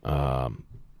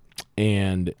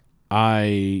 And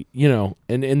I,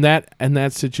 and in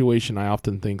that situation, I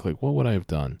often think like, what would I have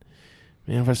done?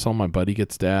 Man, if I saw my buddy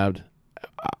get stabbed,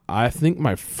 I think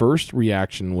my first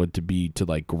reaction would be to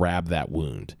like grab that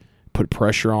wound, put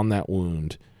pressure on that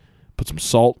wound, put some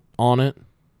salt on it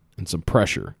and some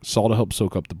pressure. Salt to help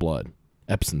soak up the blood.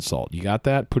 Epsom salt. You got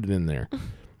that? Put it in there.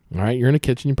 All right. You're in a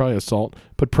kitchen. You probably have salt.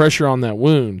 Put pressure on that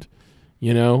wound,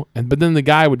 but then the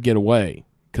guy would get away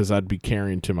because I'd be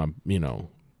carrying to my,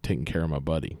 taking care of my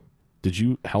buddy. Did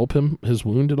you help him, his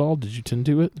wound at all? Did you tend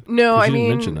to it? No, I didn't mean,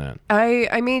 mention that.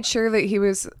 I made sure that he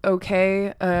was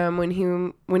okay.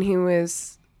 When he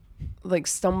was like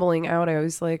stumbling out, I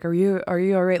was like, "Are you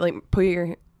all right?" Like, put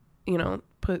your,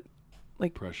 put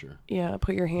like pressure. Yeah,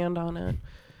 put your hand on it.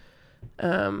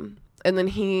 And then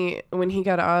when he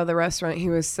got out of the restaurant, he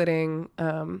was sitting.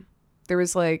 There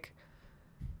was like,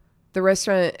 the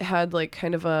restaurant had like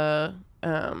kind of a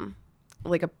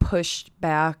like a pushed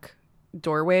back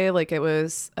doorway, like it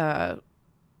was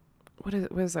what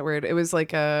is that word? It was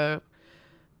like a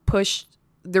pushed,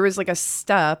 there was like a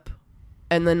step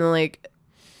and then like,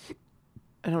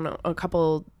 I don't know,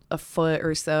 a foot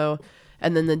or so,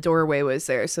 and then the doorway was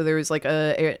there, so there was like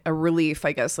a relief,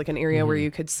 I guess, like an area where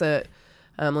you could sit,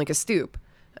 like a stoop.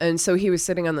 And so he was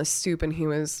sitting on the stoop and he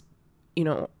was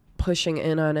pushing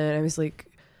in on it. I was like,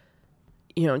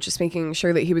 just making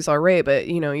sure that he was all right, but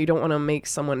you don't want to make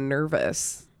someone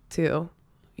nervous too.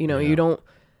 You don't,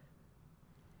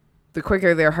 the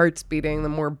quicker their heart's beating, the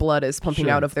more blood is pumping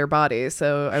out of their body.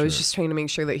 So I was just trying to make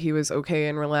sure that he was okay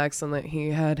and relaxed and that he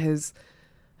had his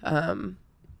hand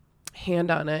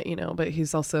on it, but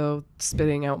he's also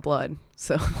spitting out blood.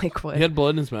 So like what? He had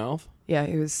blood in his mouth? Yeah,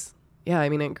 he was, I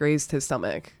mean, it grazed his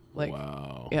stomach. Like,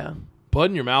 wow. Yeah. Blood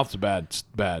in your mouth's a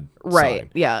bad right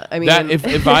sign. Yeah, I mean, that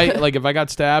if I got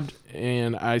stabbed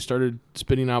and I started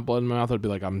spitting out blood in my mouth, I'd be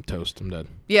like, I'm toast, I'm dead.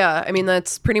 Yeah, I mean,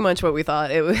 that's pretty much what we thought.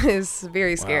 It was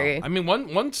very scary. I mean,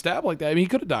 one stab like that, I mean, he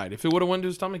could have died. If it would have went to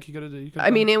his stomach, he could have. I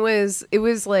mean, it was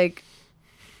like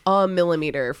a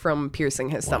millimeter from piercing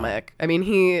his stomach. I mean,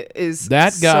 he is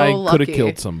that guy so could have lucky.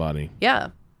 killed somebody. Yeah.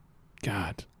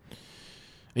 God.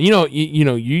 And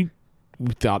you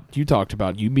talked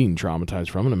about you being traumatized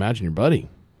from it. Imagine your buddy.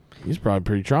 He's probably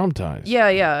pretty traumatized. Yeah.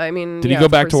 I mean, did he go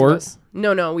back to work?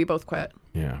 No, we both quit.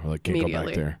 Yeah, we're like, can't go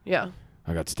back there. Yeah.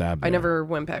 I got stabbed. I never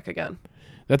went back again.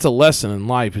 That's a lesson in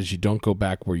life: is you don't go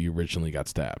back where you originally got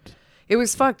stabbed. It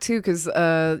was fucked too, because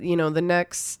the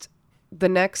next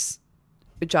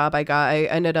job I got, I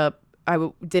ended up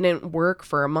didn't work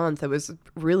for a month. It was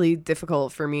really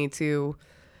difficult for me to.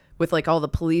 With like all the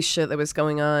police shit that was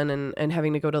going on and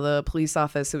having to go to the police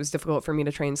office, it was difficult for me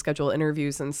to try and schedule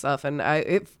interviews and stuff. And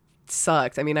it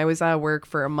sucked. I mean, I was out of work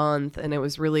for a month and it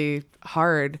was really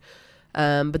hard.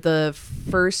 But the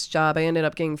first job, I ended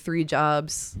up getting 3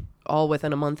 jobs all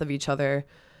within a month of each other.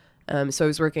 So I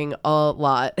was working a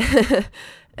lot.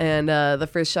 And the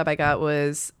first job I got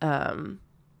was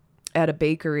at a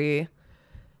bakery.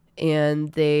 And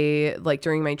they, like,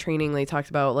 during my training, they talked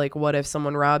about, like, what if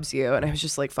someone robs you? And I was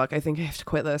just like, fuck, I think I have to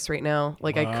quit this right now.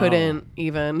 Like, wow. I couldn't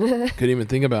even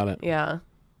think about it. Yeah.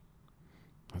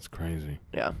 That's crazy.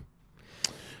 Yeah.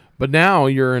 But now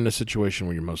you're in a situation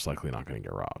where you're most likely not going to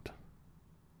get robbed.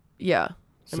 Yeah.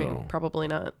 I mean, probably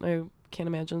not. I can't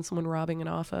imagine someone robbing an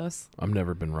office. I've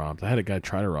never been robbed. I had a guy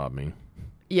try to rob me.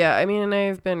 Yeah. I mean,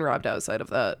 I've been robbed outside of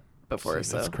that before.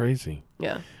 See, that's crazy.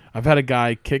 Yeah. I've had a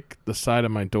guy kick the side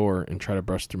of my door and try to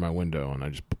brush through my window, and I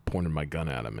just pointed my gun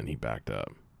at him, and he backed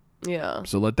up. Yeah.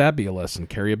 So let that be a lesson.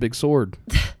 Carry a big sword.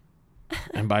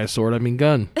 And by a sword, I mean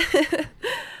gun.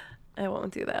 I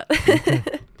won't do that. Okay.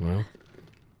 Well,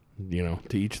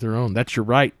 to each their own. That's your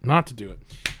right not to do it.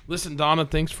 Listen, Donna,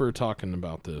 thanks for talking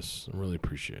about this. I really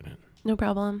appreciate it. No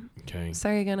problem. Okay.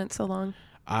 Sorry again, it's so long.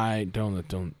 I don't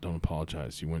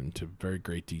apologize. You went into very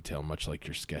great detail, much like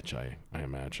your sketch, I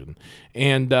imagine.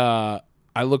 And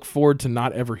I look forward to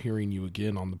not ever hearing you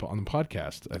again on the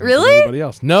podcast. I think really? Everybody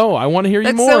else? No, I want to hear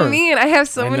you more. That's so mean. I have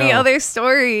so many other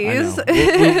stories.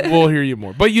 We'll hear you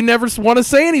more. But you never want to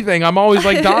say anything. I'm always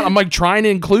like, Don, I'm like trying to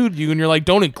include you, and you're like,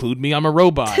 don't include me. I'm a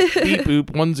robot. Beep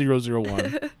boop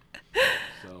 1001.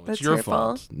 That's it's your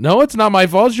fault. No, it's not my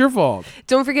fault. It's your fault.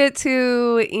 Don't forget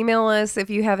to email us if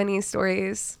you have any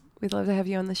stories. We'd love to have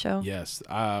you on the show. Yes.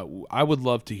 I would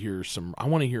love to hear I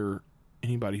want to hear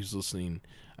anybody who's listening.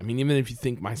 I mean, even if you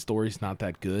think my story's not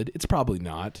that good, it's probably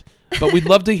not. But we'd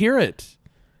love to hear it.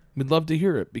 We'd love to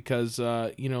hear it because,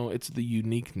 it's the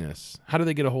uniqueness. How do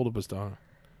they get a hold of us, Donna?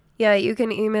 Yeah, you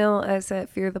can email us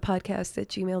at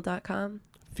fearthepodcast@gmail.com.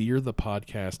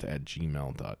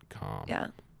 fearthepodcast@gmail.com. Yeah.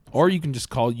 Or you can just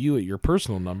call you at your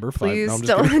personal number. Please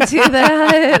don't do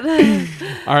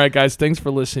that. All right, guys. Thanks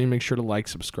for listening. Make sure to like,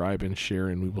 subscribe, and share.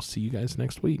 And we will see you guys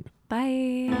next week.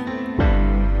 Bye.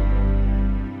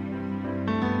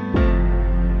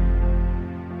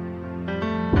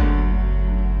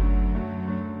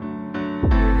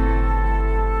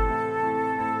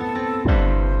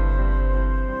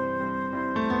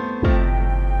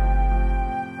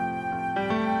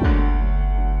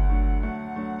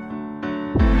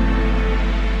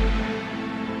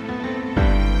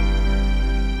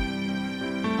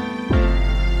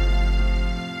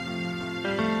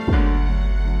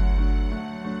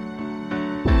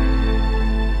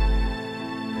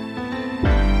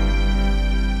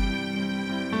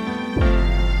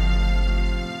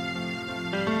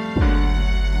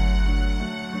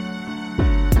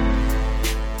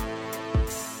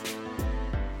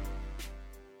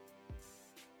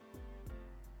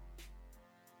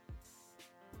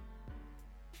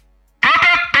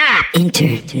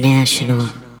 International.